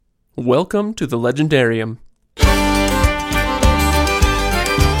Welcome to the Legendarium.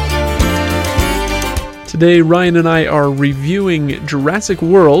 Today, Ryan and I are reviewing Jurassic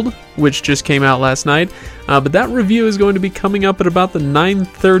World, which just came out last night. But that review is going to be coming up at about the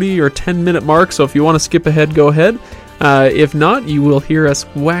 9:30 or 10-minute mark, so if you want to skip ahead, go ahead. If not, you will hear us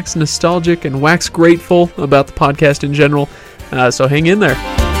wax nostalgic and wax grateful about the podcast in general, so hang in there.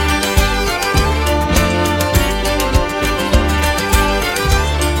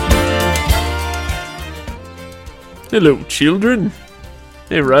 Hello, children.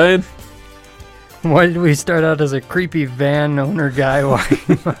 Hey, Ryan. Why did we start out as a creepy van owner guy?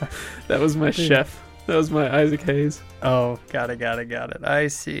 That was my chef. That was my Isaac Hayes. Oh, got it. I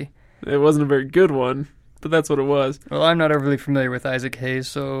see. It wasn't a very good one, but that's what it was. Well, I'm not overly familiar with Isaac Hayes,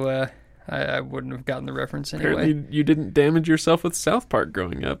 so I wouldn't have gotten the reference anyway. Apparently, you didn't damage yourself with South Park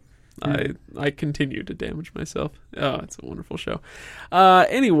growing up. I continue to damage myself. Oh, it's a wonderful show.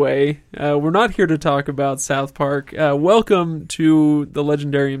 Anyway, we're not here to talk about South Park. Welcome to the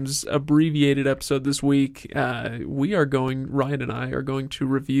Legendarium's abbreviated episode this week. Ryan and I are going to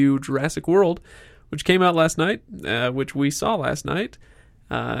review Jurassic World, which came out last night, which we saw last night,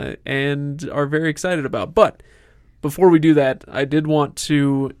 and are very excited about. But before we do that, I did want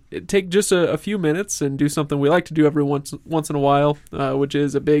to take just a few minutes and do something we like to do every once in a while, which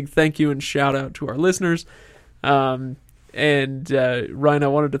is a big thank you and shout out to our listeners. Ryan, I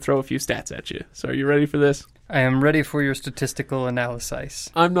wanted to throw a few stats at you. So are you ready for this? I am ready for your statistical analysis.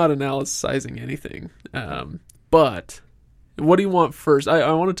 I'm not analyzing anything, but what do you want first?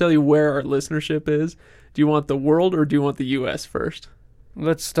 I want to tell you where our listenership is. Do you want the world or do you want the U.S. first?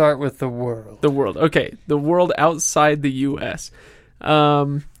 Let's start with the world. The world. Okay. The world outside the U.S.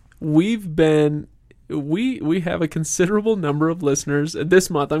 We have a considerable number of listeners this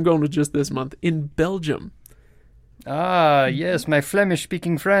month. I'm going with just this month in Belgium. Ah, yes, my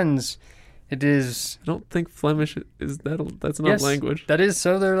Flemish-speaking friends. It is. I don't think Flemish is that. That's not language. That is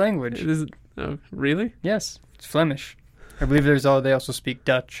so their language. It is. Oh, really? Yes, it's Flemish. I believe they also speak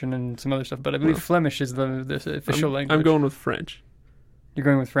Dutch and some other stuff, but I believe Flemish is the official language. I'm going with French. You're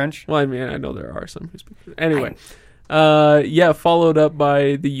going with French? Well, I mean, I know there are some who speak French. Anyway, followed up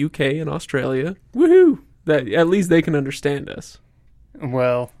by the UK and Australia. Woohoo! That at least they can understand us.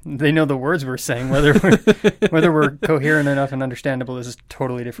 Well, they know the words we're saying. Whether we're coherent enough and understandable is a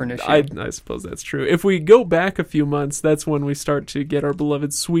totally different issue. I suppose that's true. If we go back a few months, that's when we start to get our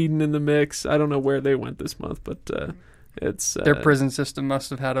beloved Sweden in the mix. I don't know where they went this month, but it's their prison system must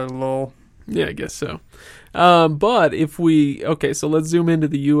have had a lull. Yeah, I guess so. But so let's zoom into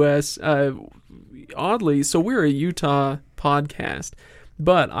the U.S. Oddly, so we're a Utah podcast,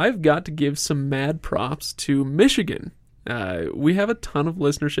 but I've got to give some mad props to Michigan. We have a ton of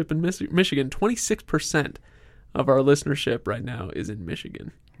listenership in Michigan. 26% of our listenership right now is in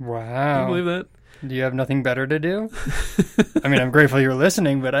Michigan. Wow. Can you believe that? Do you have nothing better to do? I mean, I'm grateful you're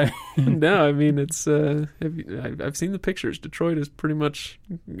listening, but No, I mean, it's... I've seen the pictures. Detroit is pretty much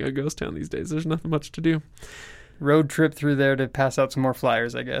a ghost town these days. There's nothing much to do. Road trip through there to pass out some more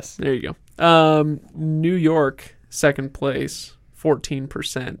flyers, I guess. There you go. New York, second place,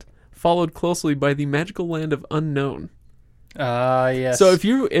 14%. Followed closely by the magical land of Unknown. Yes. So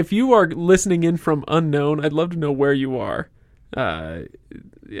if you are listening in from Unknown, I'd love to know where you are. I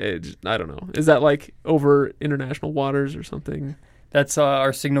don't know. Is that like over international waters or something? That's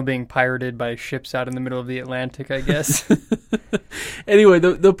our signal being pirated by ships out in the middle of the Atlantic, I guess. Anyway,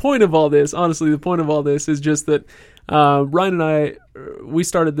 the point of all this, honestly, is just that Ryan and I, we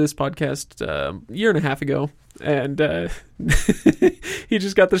started this podcast a year and a half ago, and he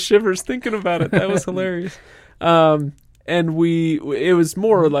just got the shivers thinking about it. That was hilarious. And it was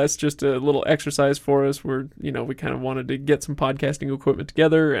more or less just a little exercise for us where, we kind of wanted to get some podcasting equipment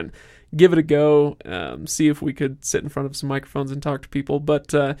together and give it a go, see if we could sit in front of some microphones and talk to people.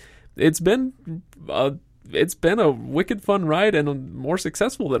 But it's been a wicked fun ride and more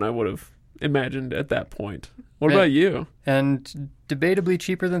successful than I would have imagined at that point. What about you? And debatably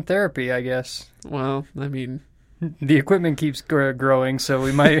cheaper than therapy, I guess. Well, I mean... The equipment keeps growing, so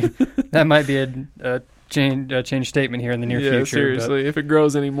that might be a change statement here in the near future. Seriously. If it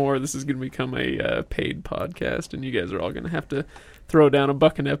grows anymore, this is going to become a paid podcast, and you guys are all going to have to throw down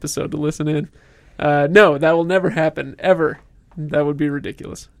 $1 an episode to listen in. No, that will never happen, ever. That would be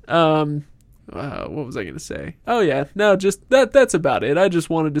ridiculous. What was I going to say? Oh, yeah. No, just that's about it. I just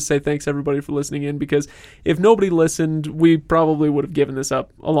wanted to say thanks, everybody, for listening in, because if nobody listened, we probably would have given this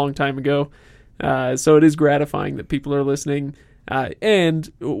up a long time ago. So it is gratifying that people are listening.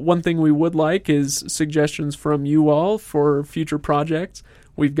 And one thing we would like is suggestions from you all for future projects.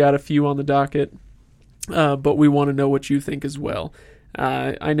 We've got a few on the docket, but we want to know what you think as well.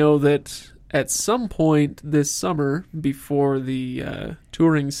 I know that at some point this summer, before the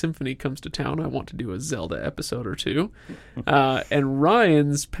touring symphony comes to town, I want to do a Zelda episode or two. And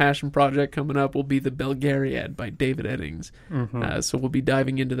Ryan's passion project coming up will be the Belgariad by David Eddings. So we'll be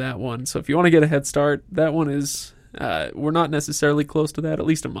diving into that one. So if you want to get a head start, that one is, we're not necessarily close to that, at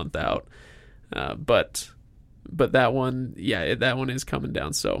least a month out. But that one, that one is coming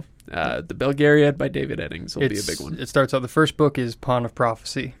down. So the Belgariad by David Eddings will be a big one. It starts out, the first book is Pawn of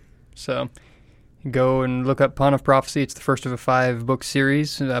Prophecy. So go and look up Pawn of Prophecy. It's the first of a 5-book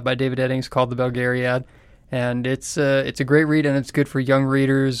series by David Eddings called the Belgariad. And it's a great read, and it's good for young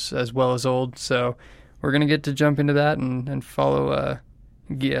readers as well as old. So we're going to get to jump into that and follow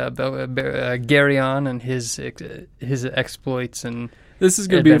Garyon and his exploits and this is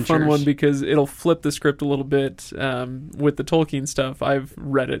going to be a fun one because it'll flip the script a little bit with the Tolkien stuff. I've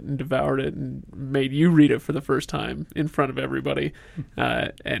read it and devoured it and made you read it for the first time in front of everybody,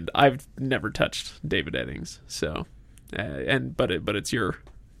 and I've never touched David Eddings. So, but it's your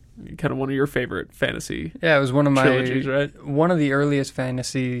kind of one of your favorite fantasy. Yeah, it was one of my trilogies, right? One of the earliest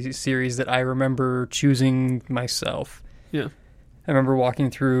fantasy series that I remember choosing myself. Yeah, I remember walking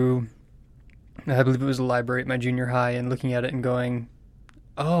through, I believe it was a library at my junior high, and looking at it and going,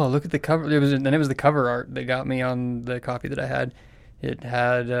 "Oh, look at the cover!" It was the cover art that got me on the copy that I had. It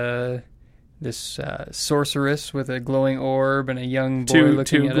had this sorceress with a glowing orb and a young boy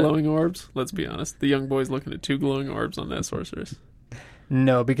looking at it. Two glowing orbs. Let's be honest. The young boy's looking at 2 glowing orbs on that sorceress.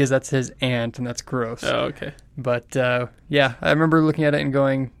 No, because that's his aunt, and that's gross. Oh, okay. But I remember looking at it and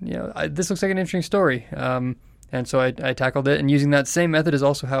going, this looks like an interesting story. And so I tackled it, and using that same method is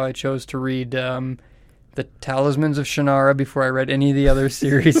also how I chose to read the Talismans of Shannara before I read any of the other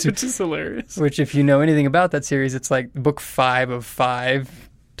series. Which is hilarious. Which, if you know anything about that series, it's like book 5 of 5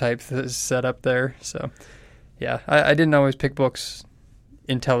 type setup there. So, yeah, I didn't always pick books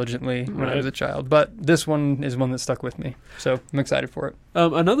intelligently when I was a child, but this one is one that stuck with me. So I'm excited for it.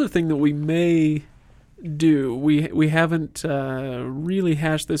 Another thing that we may do, we haven't really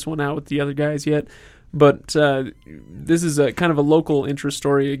hashed this one out with the other guys yet, but this is a kind of a local interest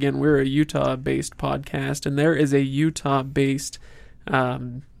story. Again, we're a Utah-based podcast, and there is a Utah-based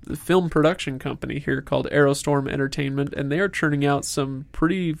film production company here called Aerostorm Entertainment, and they are churning out some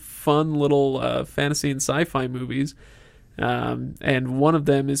pretty fun little fantasy and sci-fi movies. And one of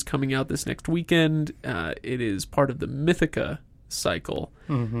them is coming out this next weekend. It is part of the Mythica cycle.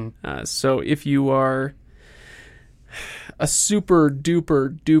 So if you are a super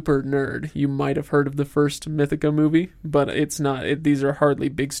duper nerd, you might have heard of the first Mythica movie, but it's not. These are hardly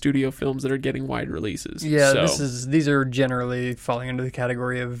big studio films that are getting wide releases. Yeah, these are generally falling into the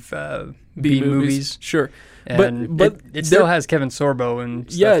category of B movies. Sure. And but it still has Kevin Sorbo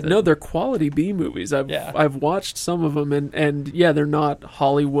and stuff. They're quality B movies. I've watched some of them, and they're not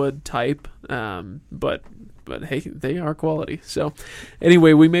Hollywood type, but hey, they are quality. So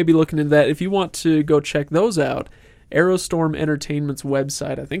anyway, we may be looking into that. If you want to go check those out, Aerostorm Entertainment's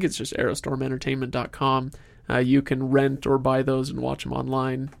website, I think it's just aerostormentertainment.com. You can rent or buy those and watch them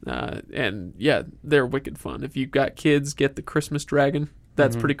online. And they're wicked fun. If you've got kids, get the Christmas Dragon.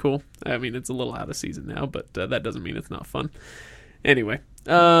 That's pretty cool. I mean, it's a little out of season now, but that doesn't mean it's not fun. Anyway,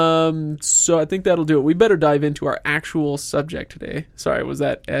 so I think that'll do it. We better dive into our actual subject today. Sorry, was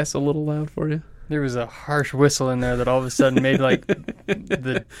that S a little loud for you? There was a harsh whistle in there that all of a sudden made like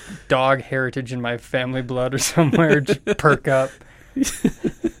the dog heritage in my family blood or somewhere just perk up.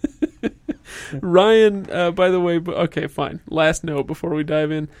 Ryan, by the way, okay, fine. Last note before we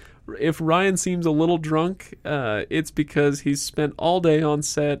dive in. If Ryan seems a little drunk, it's because he's spent all day on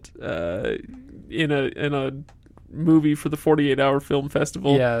set in a movie for the 48-hour film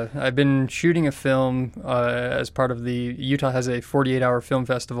festival. Yeah, I've been shooting a film as part of the Utah has a 48-hour film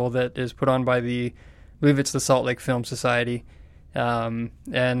festival that is put on by I believe it's the Salt Lake Film Society, and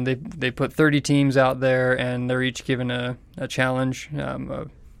they put 30 teams out there, and they're each given a challenge,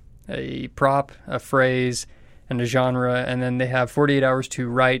 a prop, a phrase, and a genre, and then they have 48 hours to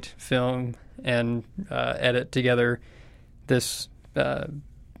write, film, and edit together this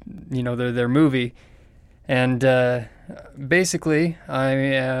their movie. And basically, I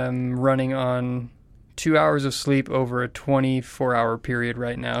am running on 2 hours of sleep over a 24-hour period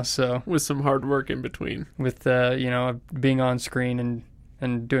right now. So with some hard work in between. With being on screen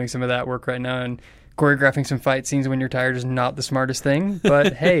and doing some of that work right now, and choreographing some fight scenes when you're tired is not the smartest thing.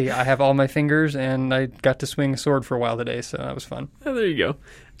 But hey, I have all my fingers, and I got to swing a sword for a while today, so that was fun. Oh, there you go.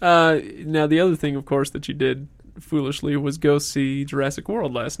 Now, the other thing, of course, that you did foolishly was go see Jurassic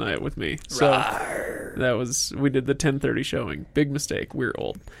World last night with me. So we did the 10:30 showing. Big mistake. We're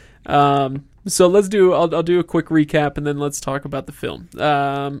old. So I'll do a quick recap and then let's talk about the film.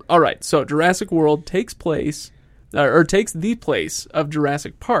 All right. So Jurassic World takes the place of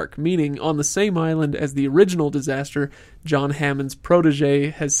Jurassic Park, meaning on the same island as the original disaster, John Hammond's protege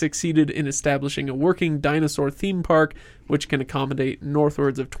has succeeded in establishing a working dinosaur theme park which can accommodate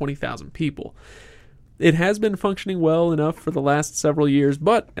northwards of 20,000 people. It has been functioning well enough for the last several years,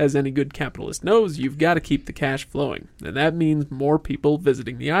 but as any good capitalist knows, you've got to keep the cash flowing, and that means more people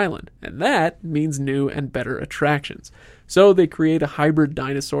visiting the island, and that means new and better attractions. So they create a hybrid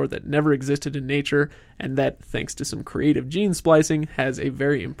dinosaur that never existed in nature, and that, thanks to some creative gene splicing, has a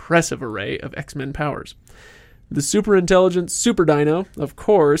very impressive array of X-Men powers. The super-intelligent Super Dino, of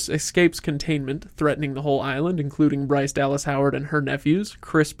course, escapes containment, threatening the whole island, including Bryce Dallas Howard and her nephews,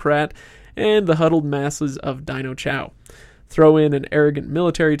 Chris Pratt, and the huddled masses of Dino Chow. Throw in an arrogant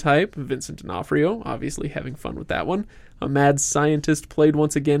military type, Vincent D'Onofrio, obviously having fun with that one, a mad scientist played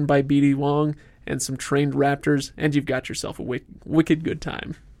once again by B.D. Wong, and some trained raptors, and you've got yourself a wicked good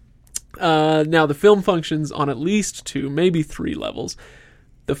time. Now, the film functions on at least 2, maybe 3 levels.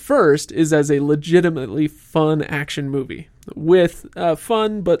 The first is as a legitimately fun action movie, with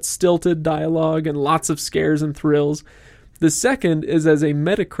fun but stilted dialogue and lots of scares and thrills. The second is as a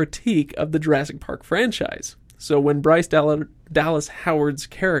meta-critique of the Jurassic Park franchise. So when Bryce Dallas Howard's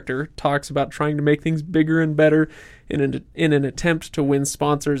character talks about trying to make things bigger and better in an attempt to win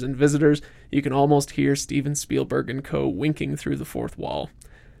sponsors and visitors, you can almost hear Steven Spielberg and co. winking through the fourth wall.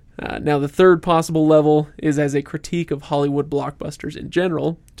 Now, the third possible level is as a critique of Hollywood blockbusters in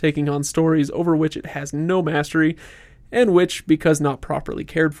general, taking on stories over which it has no mastery, and which, because not properly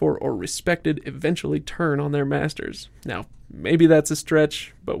cared for or respected, eventually turn on their masters. Now, maybe that's a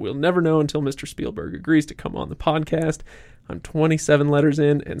stretch, but we'll never know until Mr. Spielberg agrees to come on the podcast. I'm 27 letters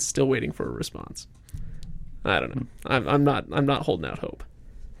in and still waiting for a response. I don't know. I'm not holding out hope.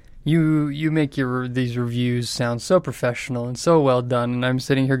 You make these reviews sound so professional and so well done, and I'm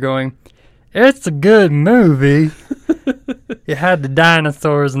sitting here going, it's a good movie. You had the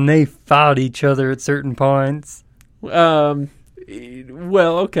dinosaurs and they fought each other at certain points. Well,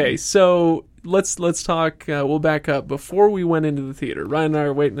 okay, so let's talk. We'll back up. Before we went into the theater, Ryan and I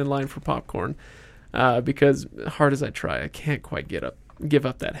are waiting in line for popcorn because, hard as I try, I can't quite give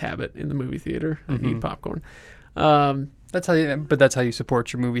up that habit in the movie theater. I eat popcorn. That's how you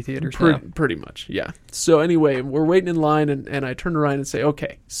support your movie theaters. Pretty much, yeah. So anyway, we're waiting in line, and I turn to Ryan and say,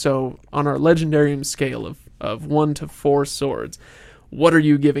 okay, so on our legendarium scale of 1 to 4 swords, what are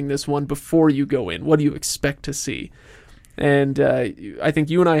you giving this one before you go in? What do you expect to see? And I think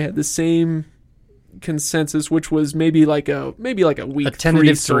you and I had the same consensus, which was maybe like a weak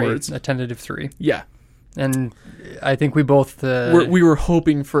 3 swords. A tentative 3. Yeah. And I think we both... we were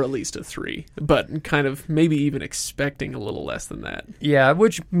hoping for at least a 3, but kind of maybe even expecting a little less than that. Yeah,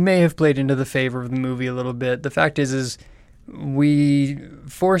 which may have played into the favor of the movie a little bit. The fact is we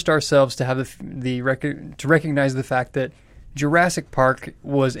forced ourselves to have to recognize the fact that Jurassic Park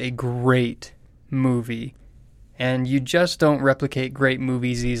was a great movie, and you just don't replicate great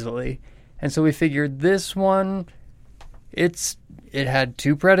movies easily. And so we figured this one, it had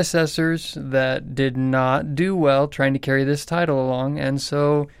 2 predecessors that did not do well trying to carry this title along, and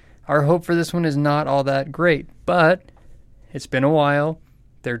so our hope for this one is not all that great. But it's been a while.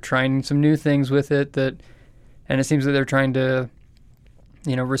 They're trying some new things with it, and it seems that they're trying to,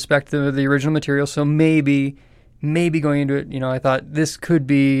 respect the original material. So maybe going into it, I thought this could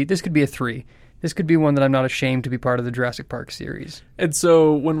be a 3. This could be one that I'm not ashamed to be part of the Jurassic Park series. And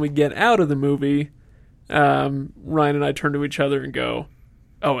so when we get out of the movie, Ryan and I turn to each other and go,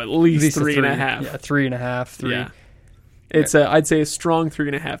 "Oh, at least 3.5." Yeah, 3.5. 3. Yeah, it's I'd say a strong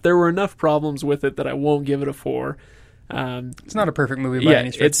 3.5. There were enough problems with it that I won't give it a 4. It's not a perfect movie by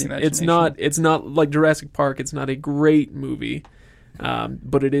any stretch of the imagination. It's not like Jurassic Park. It's not a great movie,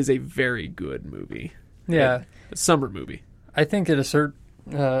 but it is a very good movie. Yeah, a summer movie. I think at a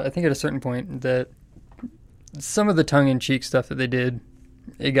certain point that some of the tongue-in-cheek stuff that they did,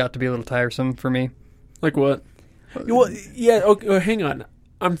 it got to be a little tiresome for me. Like what? Well, yeah. Okay, hang on.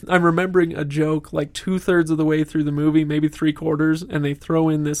 I'm remembering a joke like 2/3 of the way through the movie, maybe 3/4, and they throw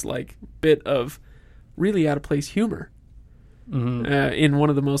in this like bit of really out of place humor in one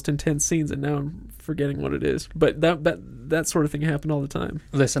of the most intense scenes, and now I'm forgetting what it is. But that sort of thing happened all the time.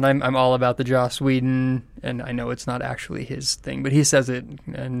 Listen, I'm all about the Joss Whedon, and I know it's not actually his thing, but he says it,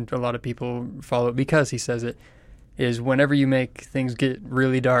 and a lot of people follow it because he says it. Is whenever you make things get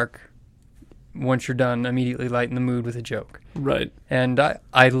really dark, once you're done, immediately lighten the mood with a joke. Right. And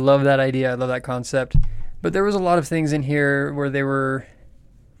I love that idea. I love that concept. But there was a lot of things in here where there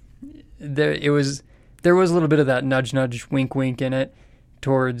was a little bit of that nudge, nudge, wink, wink in it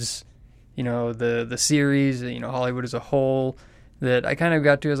towards the series, Hollywood as a whole, that I kind of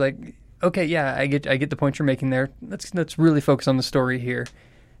got to. I was like, okay, yeah, I get the point you're making there. Let's really focus on the story here.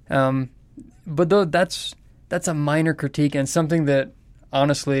 But though that's a minor critique and something that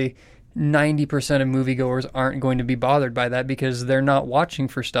honestly 90% of moviegoers aren't going to be bothered by that because they're not watching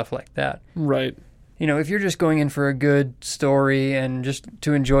for stuff like that. Right. If you're just going in for a good story and just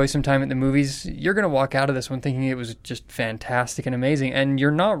to enjoy some time at the movies, you're going to walk out of this one thinking it was just fantastic and amazing. And you're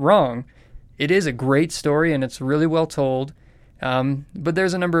not wrong. It is a great story and it's really well told. But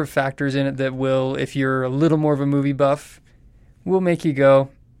there's a number of factors in it that will, if you're a little more of a movie buff, will make you go,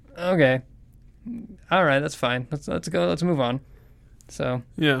 okay, all right, that's fine. Let's go. Let's move on. So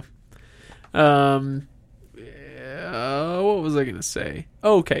yeah. What was I going to say?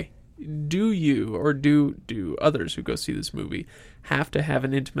 Oh, okay. Do you or do others who go see this movie have to have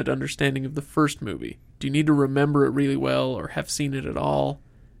an intimate understanding of the first movie? Do you need to remember it really well or have seen it at all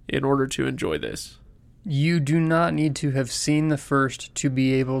in order to enjoy this? You do not need to have seen the first to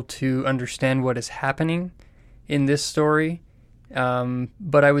be able to understand what is happening in this story.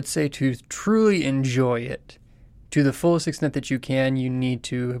 But I would say to truly enjoy it to the fullest extent that you can, you need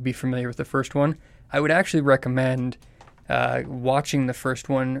to be familiar with the first one. I would actually recommend watching the first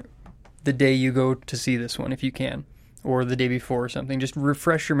one the day you go to see this one, if you can, or the day before or something. Just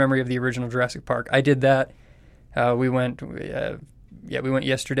refresh your memory of the original Jurassic Park. I did that. We went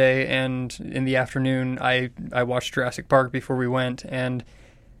yesterday, and in the afternoon, I watched Jurassic Park before we went, and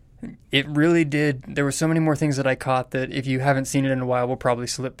it really did. There were so many more things that I caught that if you haven't seen it in a while, will probably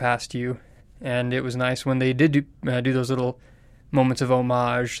slip past you. And it was nice when they did do those little moments of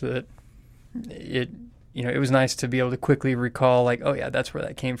homage that it was nice to be able to quickly recall, like, oh yeah, that's where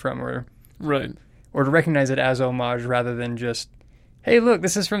that came from, or right, or to recognize it as homage rather than just, hey, look,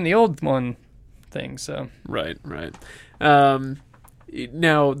 this is from the old one thing. So right.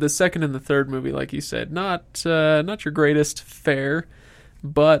 Now the second and the third movie, like you said, not your greatest fare,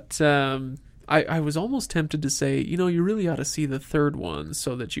 but I was almost tempted to say, you really ought to see the third one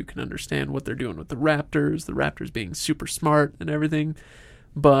so that you can understand what they're doing with the raptors being super smart and everything.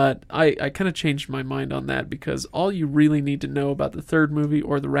 But I kind of changed my mind on that because all you really need to know about the third movie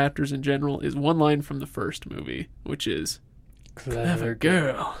or the raptors in general is one line from the first movie, which is clever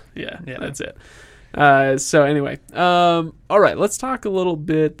girl. Yeah, that's it. So anyway, all right, let's talk a little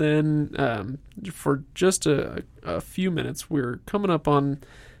bit then for just a few minutes. We're coming up on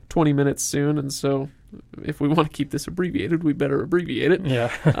 20 minutes soon, and so if we want to keep this abbreviated, we better abbreviate it.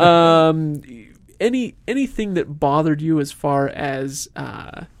 Yeah. Anything that bothered you as far as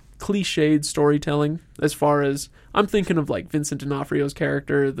cliched storytelling? As far as, I'm thinking of like Vincent D'Onofrio's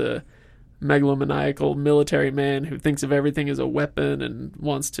character, the megalomaniacal military man who thinks of everything as a weapon and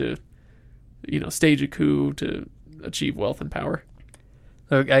wants to, stage a coup to achieve wealth and power.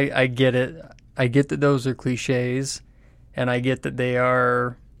 Look, I get it. I get that those are cliches, and I get that they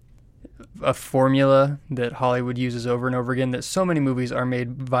are a formula that Hollywood uses over and over again, that so many movies are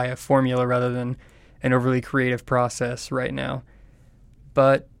made via formula rather than an overly creative process right now.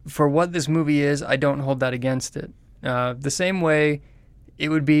 But for what this movie is, I don't hold that against it. The same way it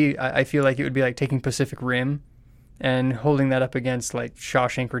would be, I feel like it would be like taking Pacific Rim and holding that up against like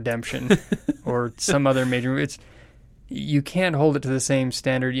Shawshank Redemption or some other major movie. You can't hold it to the same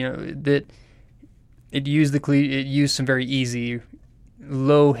standard, that it used some very easy,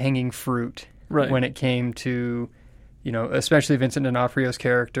 low-hanging fruit when it came to, especially Vincent D'Onofrio's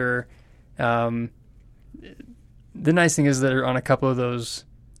character. The nice thing is that on a couple of those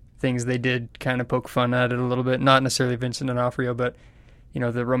things, they did kind of poke fun at it a little bit. Not necessarily Vincent D'Onofrio, but,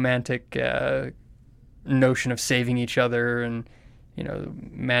 the romantic notion of saving each other and,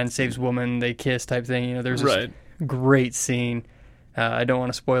 man saves woman, they kiss type thing. There's this great scene. I don't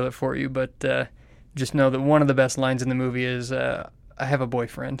want to spoil it for you, but just know that one of the best lines in the movie is, I have a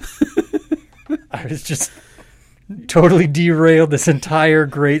boyfriend. I was just totally derailed this entire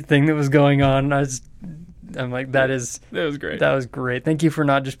great thing that was going on. I'm like, that was great. That was great. Thank you for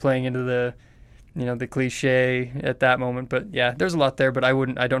not just playing into the, the cliche at that moment. But yeah, there's a lot there, but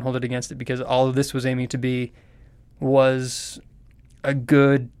I don't hold it against it because all of this was aiming to be was a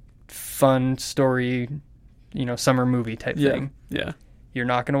good, fun story, summer movie type thing. Yeah. You're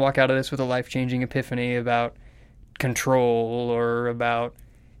not going to walk out of this with a life-changing epiphany about control or about,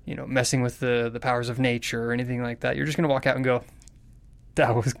 messing with the powers of nature or anything like that. You're just going to walk out and go,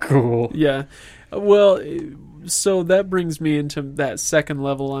 that was cool. Yeah. Well, so that brings me into that second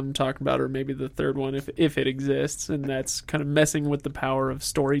level I'm talking about, or maybe the third one if it exists, and that's kind of messing with the power of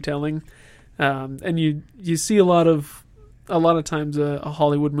storytelling. And you see a lot of times a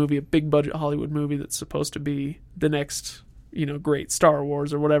Hollywood movie, a big budget Hollywood movie that's supposed to be the next great Star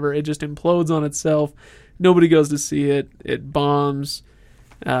Wars or whatever. It just implodes on itself. Nobody goes to see it. It bombs.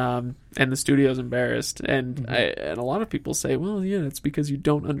 And the studio's embarrassed. And and a lot of people say, well, yeah, it's because you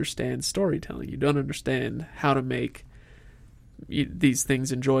don't understand storytelling. You don't understand how to make these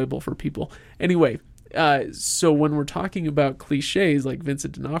things enjoyable for people. Anyway, so when we're talking about cliches like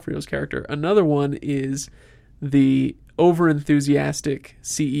Vincent D'Onofrio's character, another one is the over-enthusiastic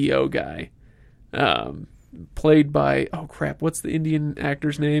CEO guy, played by, oh crap, what's the Indian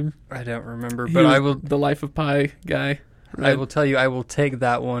actor's name? I don't remember, but I will... The Life of Pi guy. Right? I will tell you, I will take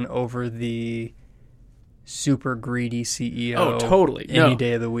that one over the super greedy CEO. Oh, totally. Any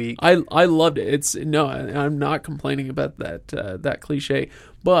day of the week. I loved it. I'm not complaining about that cliche,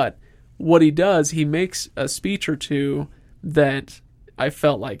 but what he does, he makes a speech or two that I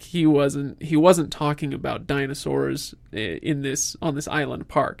felt like he wasn't talking about dinosaurs on this island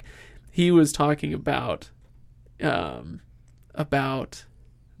park. He was talking about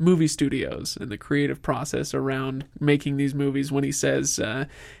movie studios and the creative process around making these movies. When he says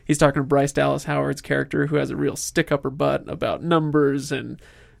he's talking to Bryce Dallas Howard's character, who has a real stick up her butt about numbers and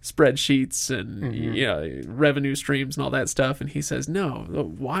spreadsheets and revenue streams and all that stuff, and he says, no,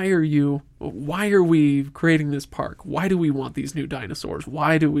 why are we creating this park? Why do we want these new dinosaurs?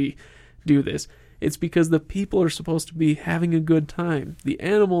 Why do we do this? It's because the people are supposed to be having a good time. The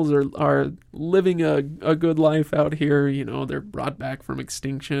animals are living a good life out here. They're brought back from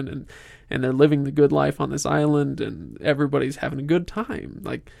extinction and they're living the good life on this island, and everybody's having a good time.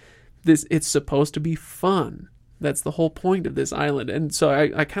 Like this, it's supposed to be fun. That's the whole point of this island. And so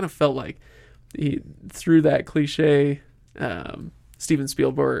I kind of felt like through that cliche, Steven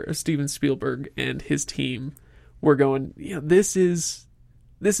Spielberg and his team were going, this is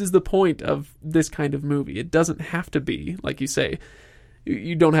the point of this kind of movie. It doesn't have to be, like you say,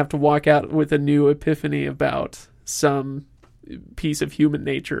 you don't have to walk out with a new epiphany about some piece of human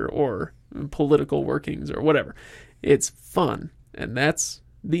nature or political workings or whatever. It's fun, and that's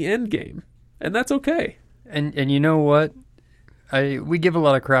the end game, and that's okay. And you know what? We give a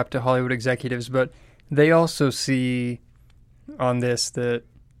lot of crap to Hollywood executives, but they also see on this that,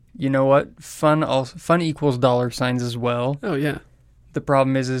 you know what? Fun equals dollar signs as well. Oh, yeah. The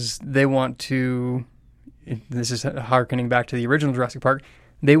problem is they want to, this is harkening back to the original Jurassic Park,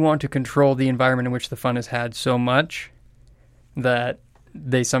 they want to control the environment in which the fun is had so much that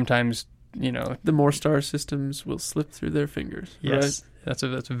they sometimes, the more star systems will slip through their fingers. Yes, right? That's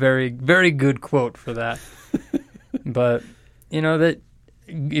a very, very good quote for that. But, that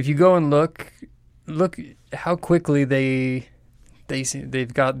if you go and look how quickly they've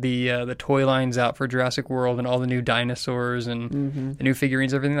got the toy lines out for Jurassic World and all the new dinosaurs and the new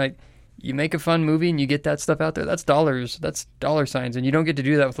figurines, everything. Like, you make a fun movie and you get that stuff out there, that's dollars, that's dollar signs, and you don't get to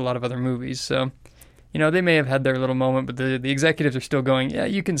do that with a lot of other movies. So, they may have had their little moment, but the executives are still going, yeah,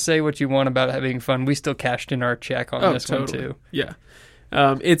 you can say what you want about having fun. We still cashed in our check on this one too. Yeah.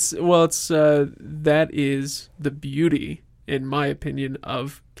 That is the beauty, in my opinion,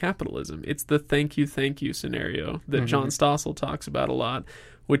 of capitalism. It's the thank you scenario that John Stossel talks about a lot,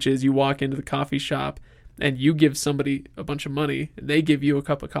 which is you walk into the coffee shop and you give somebody a bunch of money, they give you a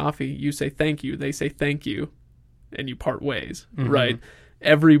cup of coffee, you say thank you, they say thank you, and you part ways, right?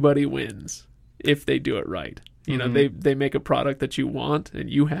 Everybody wins if they do it right. They make a product that you want, and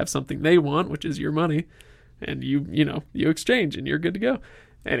you have something they want, which is your money, and you exchange and you're good to go.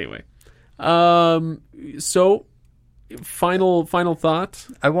 Anyway, so final thought.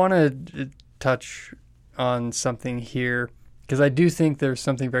 I want to touch on something here because I do think there's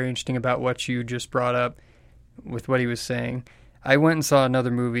something very interesting about what you just brought up with what he was saying. I went and saw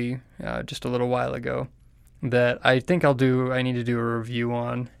another movie just a little while ago that I think I need to do a review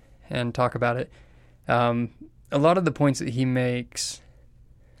on and talk about it. A lot of the points that he makes,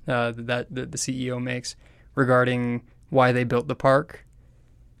 that the CEO makes regarding why they built the park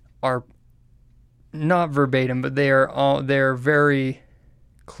are not verbatim, but they're very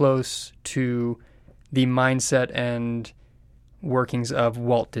close to the mindset and workings of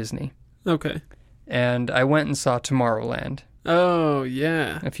Walt Disney. Okay. And I went and saw Tomorrowland. Oh,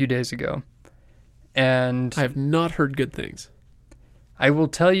 yeah. A few days ago. And I have not heard good things. I will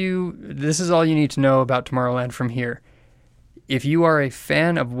tell you, this is all you need to know about Tomorrowland from here. If you are a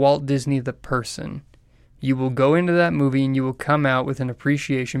fan of Walt Disney the person, you will go into that movie and you will come out with an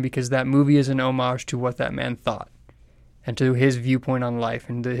appreciation because that movie is an homage to what that man thought and to his viewpoint on life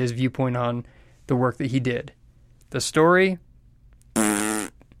and to his viewpoint on the work that he did. The story...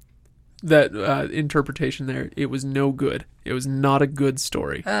 That interpretation there, it was no good. It was not a good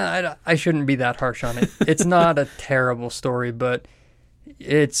story. I shouldn't be that harsh on it. It's not a terrible story, but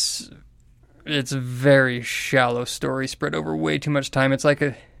it's It's a very shallow story spread over way too much time. It's like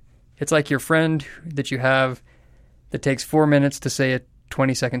your friend that you have that takes 4 minutes to say a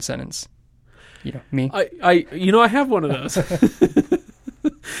 20-second sentence. You know, me. I have one of those.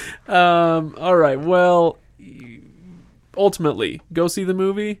 All right. Well, ultimately, go see the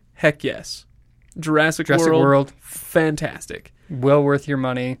movie. Heck yes. Jurassic World, fantastic. Well worth your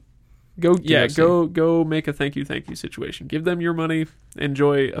money. Go make a thank you situation. Give them your money.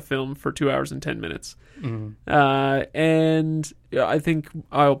 Enjoy a film for 2 hours and 10 minutes. And I think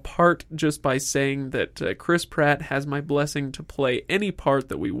I'll part just by saying that Chris Pratt has my blessing to play any part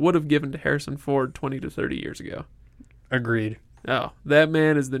that we would have given to Harrison Ford 20 to 30 years ago. Agreed. Oh, that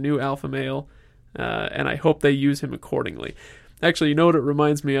man is the new alpha male, and I hope they use him accordingly. Actually, you know what it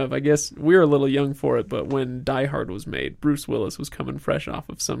reminds me of? I guess we're a little young for it, but when Die Hard was made, Bruce Willis was coming fresh off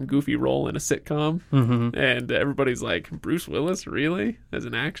of some goofy role in a sitcom, and everybody's like, Bruce Willis, really? As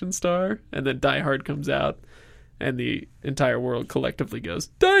an action star? And then Die Hard comes out, and the entire world collectively goes,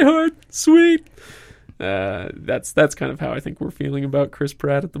 Die Hard, sweet! That's kind of how I think we're feeling about Chris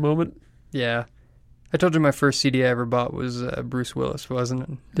Pratt at the moment. Yeah. I told you my first CD I ever bought was Bruce Willis, wasn't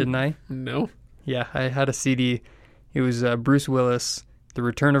it? Didn't I? No. Yeah, I had a CD. It was Bruce Willis, The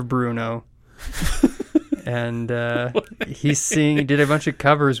Return of Bruno, and he did a bunch of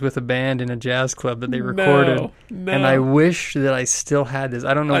covers with a band in a jazz club that they recorded. No. And I wish that I still had this.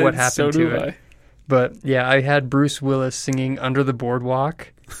 I don't know what happened to it. But yeah, I had Bruce Willis singing Under the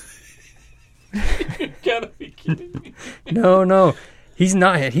Boardwalk. You gotta be kidding me. No. He's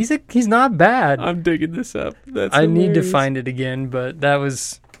not bad. I'm digging this up. I need to find it again, but that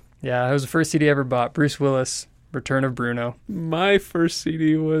was the first CD I ever bought. Bruce Willis, Return of Bruno. My first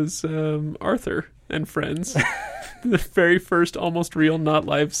CD was Arthur and Friends. The very first almost real, not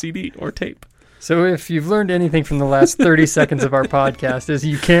live CD or tape. So if you've learned anything from the last 30 seconds of our podcast, is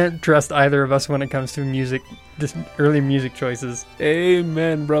you can't trust either of us when it comes to music, just early music choices.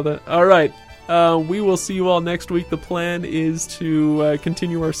 Amen, brother. All right. We will see you all next week. The plan is to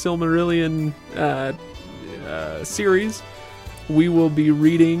continue our Silmarillion series. We will be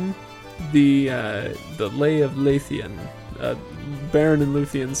reading the Lay of Leithian, Beren and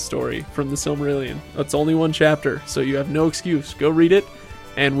Luthien's story from the Silmarillion. It's only one chapter, so you have no excuse. Go read it,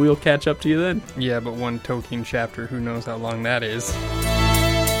 and we'll catch up to you then. Yeah, but one Tolkien chapter, who knows how long that is.